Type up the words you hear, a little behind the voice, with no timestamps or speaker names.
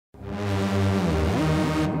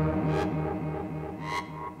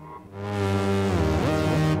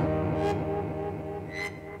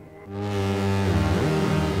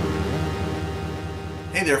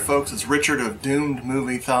Hey there folks, it's Richard of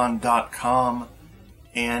DoomedMovieThon.com,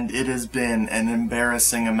 and it has been an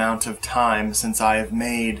embarrassing amount of time since I have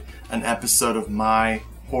made an episode of My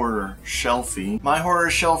Horror Shelfie. My Horror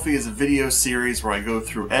Shelfie is a video series where I go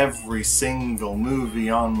through every single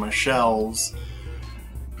movie on my shelves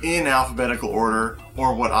in alphabetical order,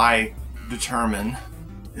 or what I determine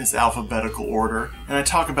is alphabetical order, and I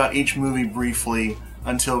talk about each movie briefly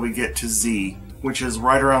until we get to Z, which is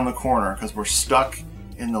right around the corner because we're stuck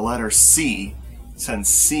in the letter C. Since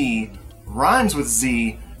C rhymes with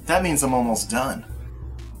Z, that means I'm almost done.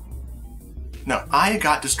 Now, I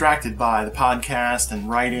got distracted by the podcast and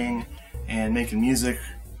writing and making music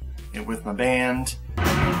with my band.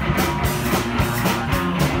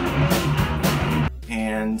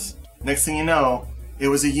 And next thing you know, it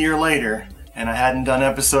was a year later and I hadn't done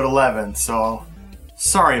episode 11, so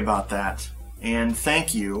sorry about that. And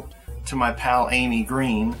thank you to my pal Amy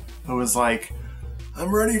Green, who was like,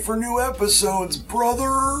 "I'm ready for new episodes,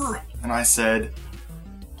 brother!" And I said,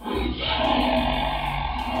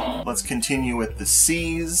 let's continue with the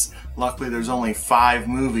C's. Luckily there's only 5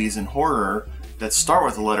 movies in horror that start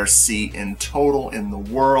with the letter C in total in the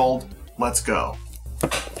world. Let's go.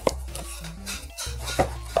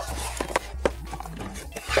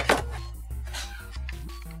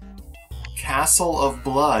 Castle of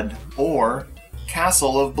Blood, or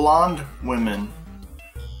Castle of Blonde Women.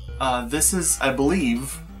 This is, I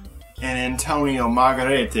believe, an Antonio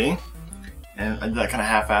Margheriti, and that kind of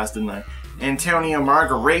half-assed, didn't I? Antonio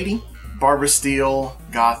Margheriti, Barbara Steele,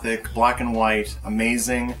 gothic, black and white,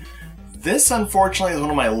 amazing. This, unfortunately, is one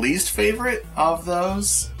of my least favorite of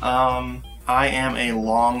those. I am a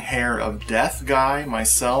long hair of death guy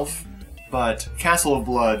myself, but Castle of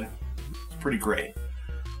Blood is pretty great.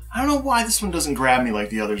 I don't know why this one doesn't grab me like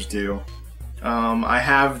the others do. I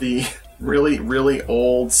have the really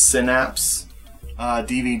old Synapse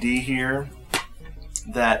DVD here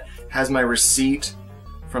that has my receipt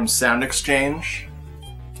from Sound Exchange,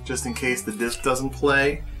 just in case the disc doesn't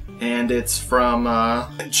play, and it's from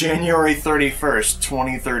January 31st,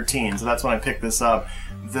 2013, so that's when I picked this up.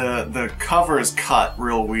 The cover is cut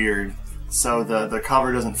real weird, so the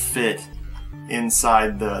cover doesn't fit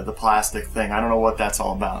inside the plastic thing. I don't know what that's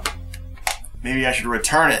all about. Maybe I should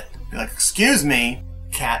return it. Be like, "Excuse me,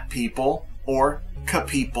 cat people," or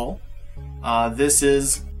ka-people. This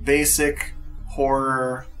is basic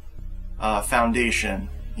horror foundation.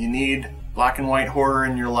 You need black and white horror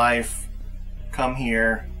in your life. Come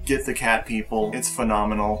here, get the cat people. It's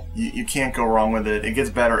phenomenal. You can't go wrong with it. It gets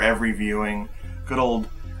better every viewing. Good old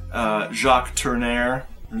Jacques Turner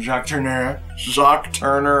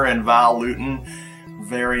and Val Lewton.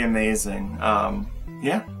 Very amazing.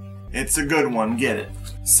 Yeah, it's a good one. Get it.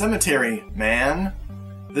 Cemetery Man.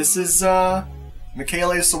 This is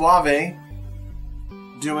Michele Soave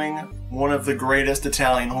doing one of the greatest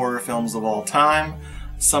Italian horror films of all time.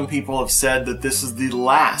 Some people have said that this is the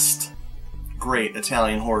last great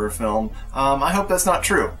Italian horror film. I hope that's not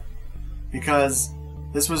true, because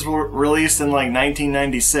this was released in like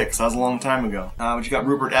 1996. That was a long time ago. But you got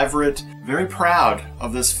Rupert Everett, very proud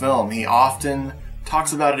of this film. He often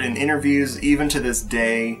talks about it in interviews, even to this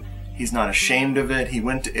day. He's not ashamed of it. He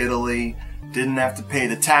went to Italy, didn't have to pay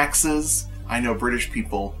the taxes. I know British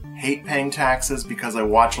people hate paying taxes because I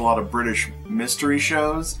watch a lot of British mystery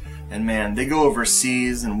shows, and man, they go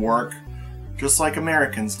overseas and work just like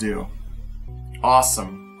Americans do.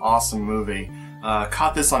 Awesome, awesome movie.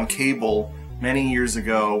 Caught this on cable many years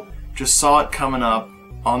ago, just saw it coming up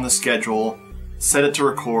on the schedule, set it to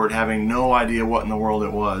record, having no idea what in the world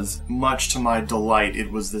it was. Much to my delight,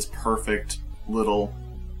 it was this perfect little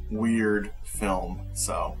weird film.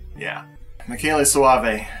 So, yeah. Michele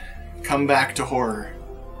Soave, come back to horror.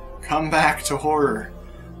 Come back to horror.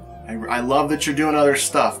 I love that you're doing other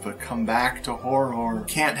stuff, but come back to horror.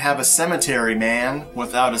 Can't have a cemetery, man,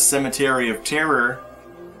 without a cemetery of terror.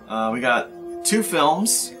 We got 2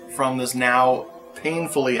 films from this now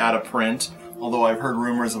painfully out of print, although I've heard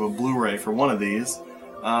rumors of a Blu-ray for one of these.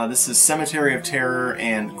 This is Cemetery of Terror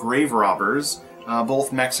and Grave Robbers,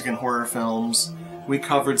 both Mexican horror films. We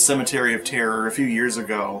covered Cemetery of Terror a few years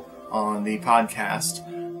ago on the podcast.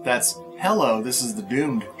 That's Hello, This is the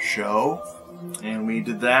Doomed Show, and we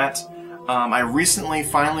did that. I recently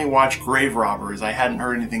finally watched Grave Robbers. I hadn't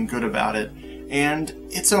heard anything good about it, and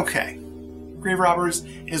it's okay. Grave Robbers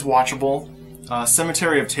is watchable.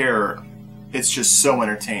 Cemetery of Terror, it's just so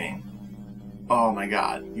entertaining. Oh my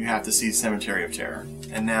god, you have to see Cemetery of Terror.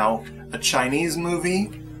 And now, a Chinese movie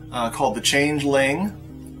called The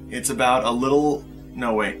Changeling. It's about a little...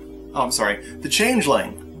 No, wait. Oh, I'm sorry. The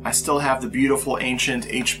Changeling. I still have the beautiful ancient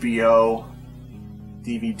HBO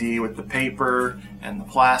DVD with the paper and the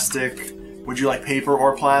plastic. Would you like paper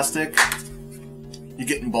or plastic? You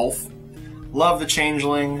getting both? Love The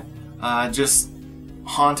Changeling. Just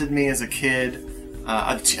haunted me as a kid.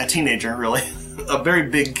 A teenager, really. A very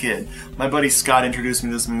big kid. My buddy Scott introduced me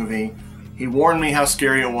to this movie. He warned me how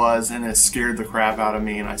scary it was, and it scared the crap out of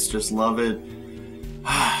me, and I just love it.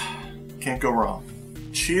 Can't go wrong.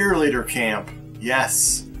 Cheerleader camp.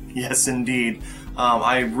 Yes. Yes, indeed.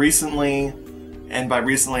 I recently, and by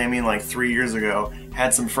recently I mean like 3 years ago,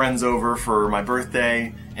 had some friends over for my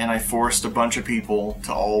birthday, and I forced a bunch of people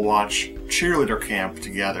to all watch Cheerleader Camp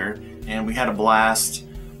together, and we had a blast.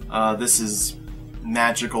 This is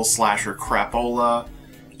magical slasher crapola.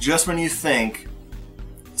 Just when you think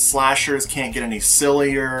slashers can't get any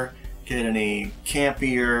sillier, get any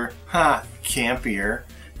campier, campier,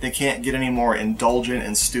 they can't get any more indulgent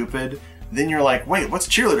and stupid, then you're like, wait, what's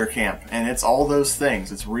Cheerleader Camp? And it's all those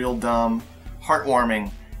things. It's real dumb,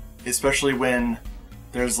 heartwarming, especially when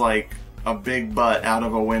there's like a big butt out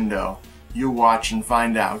of a window. You watch and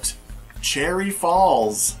find out. Cherry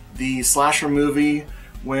Falls, the slasher movie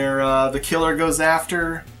where the killer goes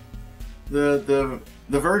after the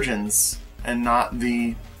virgins and not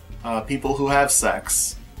the people who have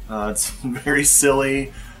sex. It's very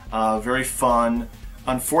silly, very fun.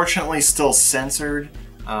 Unfortunately, still censored.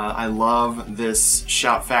 I love this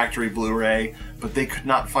Shout Factory Blu-ray, but they could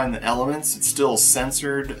not find the elements. It's still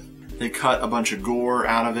censored. They cut a bunch of gore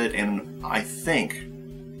out of it, and I think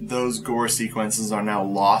those gore sequences are now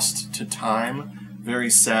lost to time. Very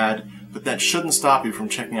sad, but that shouldn't stop you from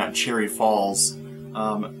checking out Cherry Falls.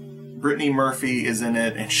 Brittany Murphy is in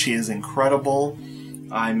it, and she is incredible.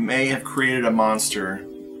 I may have created a monster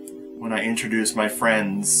when I introduced my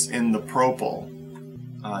friends in the Prople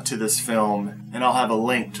to this film, and I'll have a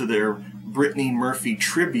link to their Brittany Murphy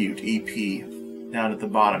tribute EP down at the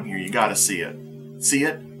bottom here. You gotta see it. See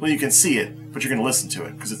it? Well, you can see it, but you're gonna listen to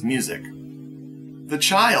it, because it's music. The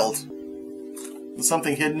Child. There's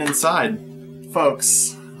something hidden inside.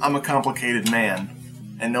 Folks, I'm a complicated man,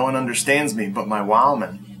 and no one understands me but my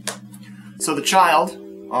wowman. So The Child,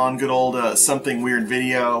 on good old Something Weird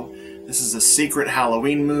Video. This is a secret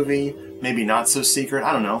Halloween movie, maybe not so secret,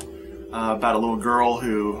 I don't know, about a little girl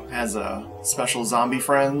who has special zombie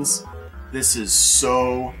friends. This is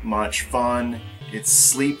so much fun. It's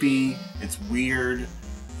sleepy, it's weird,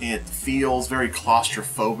 it feels very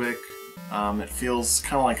claustrophobic. It feels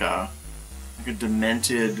kind of like a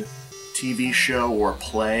demented TV show or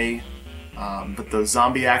play, but the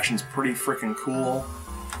zombie action's pretty freaking cool.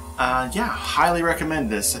 Yeah, highly recommend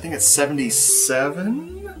this. I think it's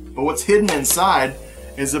 77, but what's hidden inside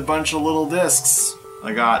is a bunch of little discs.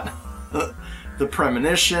 I got the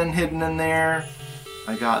Premonition hidden in there,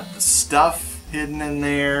 I got The Stuff hidden in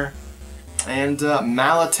there, and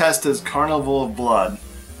Malatesta's Carnival of Blood.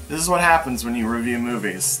 This is what happens when you review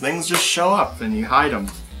movies. Things just show up and you hide them.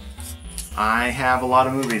 I have a lot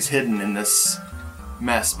of movies hidden in this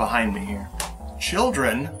mess behind me here.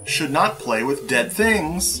 Children should not play with dead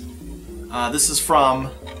things. This is from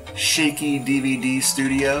Shaky DVD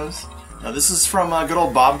Studios. This is from good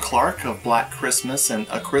old Bob Clark of Black Christmas and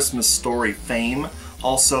A Christmas Story fame.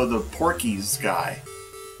 Also the Porky's guy.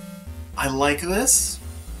 I like this.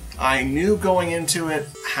 I knew going into it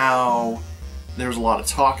how there was a lot of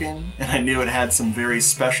talking, and I knew it had some very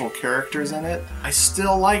special characters in it. I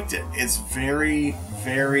still liked it. It's very,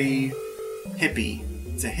 very hippie.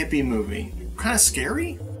 It's a hippie movie. Kind of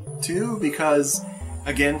scary, too, because,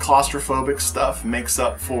 again, claustrophobic stuff makes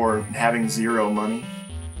up for having zero money.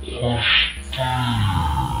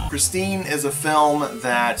 Christine is a film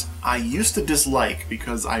that I used to dislike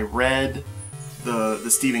because I read the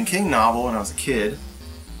Stephen King novel when I was a kid,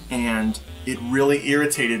 and it really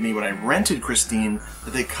irritated me when I rented Christine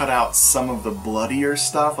that they cut out some of the bloodier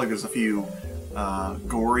stuff. Like there's a few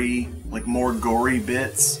gory, like more gory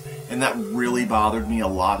bits, and that really bothered me a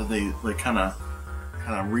lot. That they like kind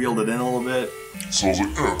of reeled it in a little bit. So I was like,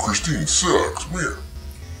 oh, Christine sucks, come here.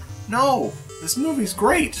 No, this movie's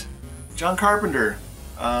great. John Carpenter.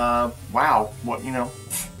 Wow, what, you know,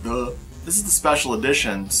 duh. This is the special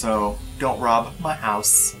edition, so don't rob my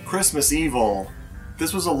house. Christmas Evil.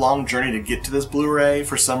 This was a long journey to get to this Blu-ray.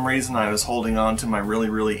 For some reason, I was holding on to my really,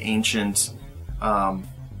 really ancient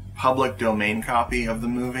public domain copy of the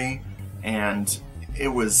movie, and it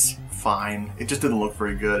was fine. It just didn't look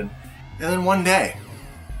very good. And then one day,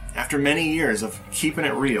 after many years of keeping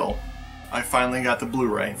it real, I finally got the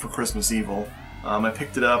Blu-ray for Christmas Evil. I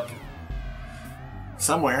picked it up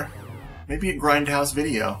somewhere, maybe at Grindhouse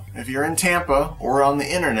Video. If you're in Tampa or on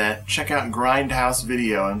the internet, check out Grindhouse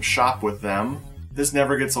Video and shop with them. This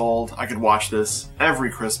never gets old. I could watch this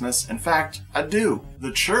every Christmas. In fact, I do.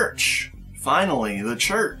 The Church. Finally, The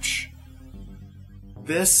Church.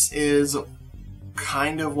 This is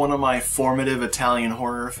kind of one of my formative Italian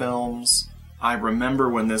horror films. I remember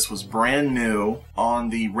when this was brand new on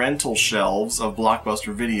the rental shelves of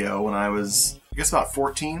Blockbuster Video when I was, I guess, about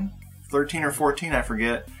 14? 13 or 14, I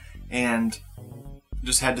forget. And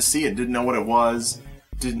just had to see it. Didn't know what it was.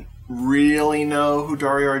 Didn't really know who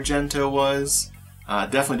Dario Argento was.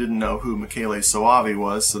 Definitely didn't know who Michele Soavi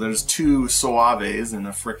was. So there's two Soaves in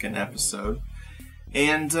a frickin' episode.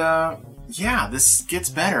 And yeah, this gets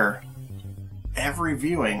better every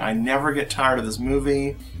viewing. I never get tired of this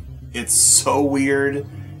movie. It's so weird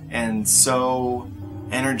and so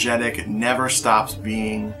energetic. It never stops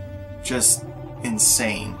being just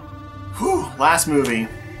insane. Whew, last movie.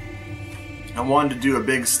 I wanted to do a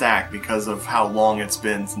big stack because of how long it's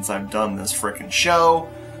been since I've done this frickin' show.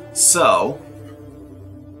 So,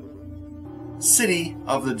 City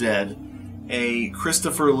of the Dead, a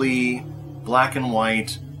Christopher Lee black and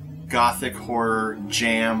white gothic horror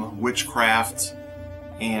jam, witchcraft,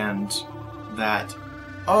 and that,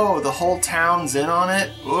 oh, the whole town's in on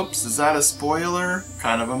it? Oops, is that a spoiler?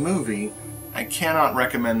 Kind of a movie. I cannot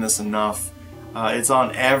recommend this enough. It's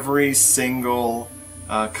on every single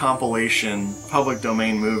compilation, public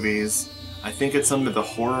domain movies. I think it's under the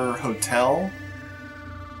Horror Hotel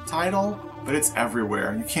title, but it's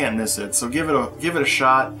everywhere. You can't miss it. So give it a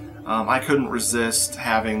shot. I couldn't resist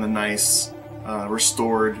having the nice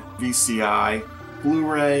restored VCI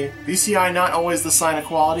Blu-ray. VCI not always the sign of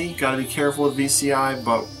quality. Got to be careful with VCI,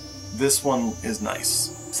 but this one is nice.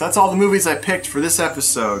 So that's all the movies I picked for this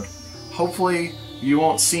episode. Hopefully you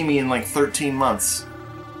won't see me in like 13 months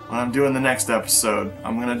when I'm doing the next episode.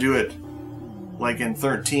 I'm gonna do it like in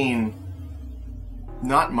 13,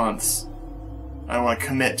 not months. I don't want to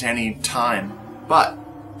commit to any time. But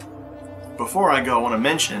before I go, I want to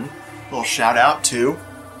mention a little shout out to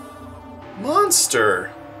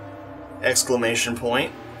Monster! Exclamation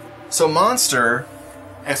point. So Monster!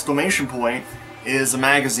 Exclamation point is a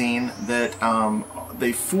magazine that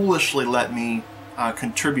they foolishly let me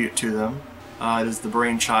contribute to them. It is the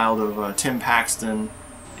brainchild of Tim Paxton,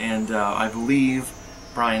 and I believe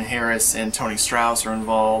Brian Harris and Tony Strauss are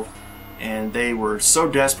involved. And they were so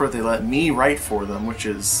desperate they let me write for them,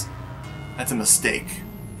 that's a mistake.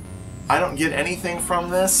 I don't get anything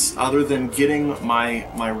from this other than getting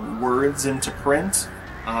my words into print.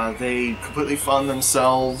 They completely fund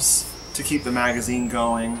themselves to keep the magazine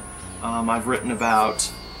going. I've written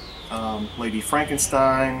about Lady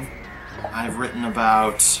Frankenstein. I've written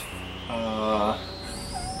about... I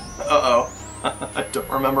don't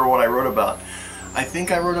remember what I wrote about. I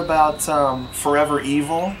think I wrote about Forever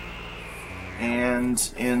Evil.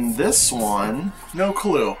 And in this one, no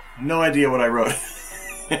clue. No idea what I wrote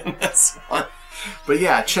in this one. But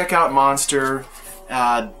yeah, check out Monster.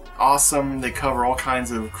 Awesome. They cover all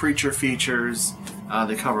kinds of creature features.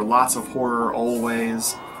 They cover lots of horror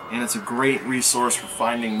always. And it's a great resource for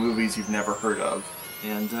finding movies you've never heard of.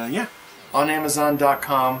 And yeah, on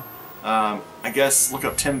Amazon.com. I guess look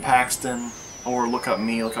up Tim Paxton or look up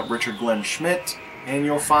me, look up Richard Glenn Schmidt, and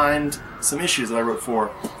you'll find some issues that I wrote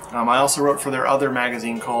for. I also wrote for their other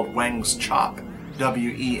magazine called Weng's Chop.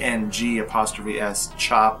 W-E-N-G''S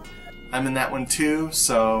Chop. I'm in that one too,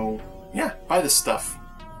 so yeah, buy this stuff.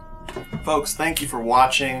 Folks, thank you for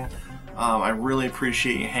watching. I really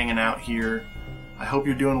appreciate you hanging out here. I hope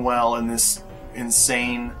you're doing well in this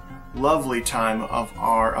insane, lovely time of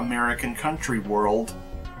our American country world.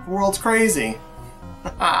 The world's crazy.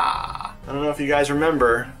 I don't know if you guys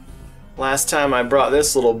remember, last time I brought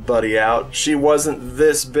this little buddy out, she wasn't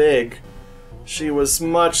this big. She was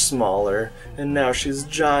much smaller, and now she's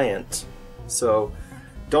giant. So,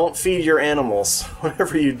 don't feed your animals.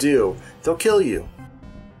 Whatever you do, they'll kill you.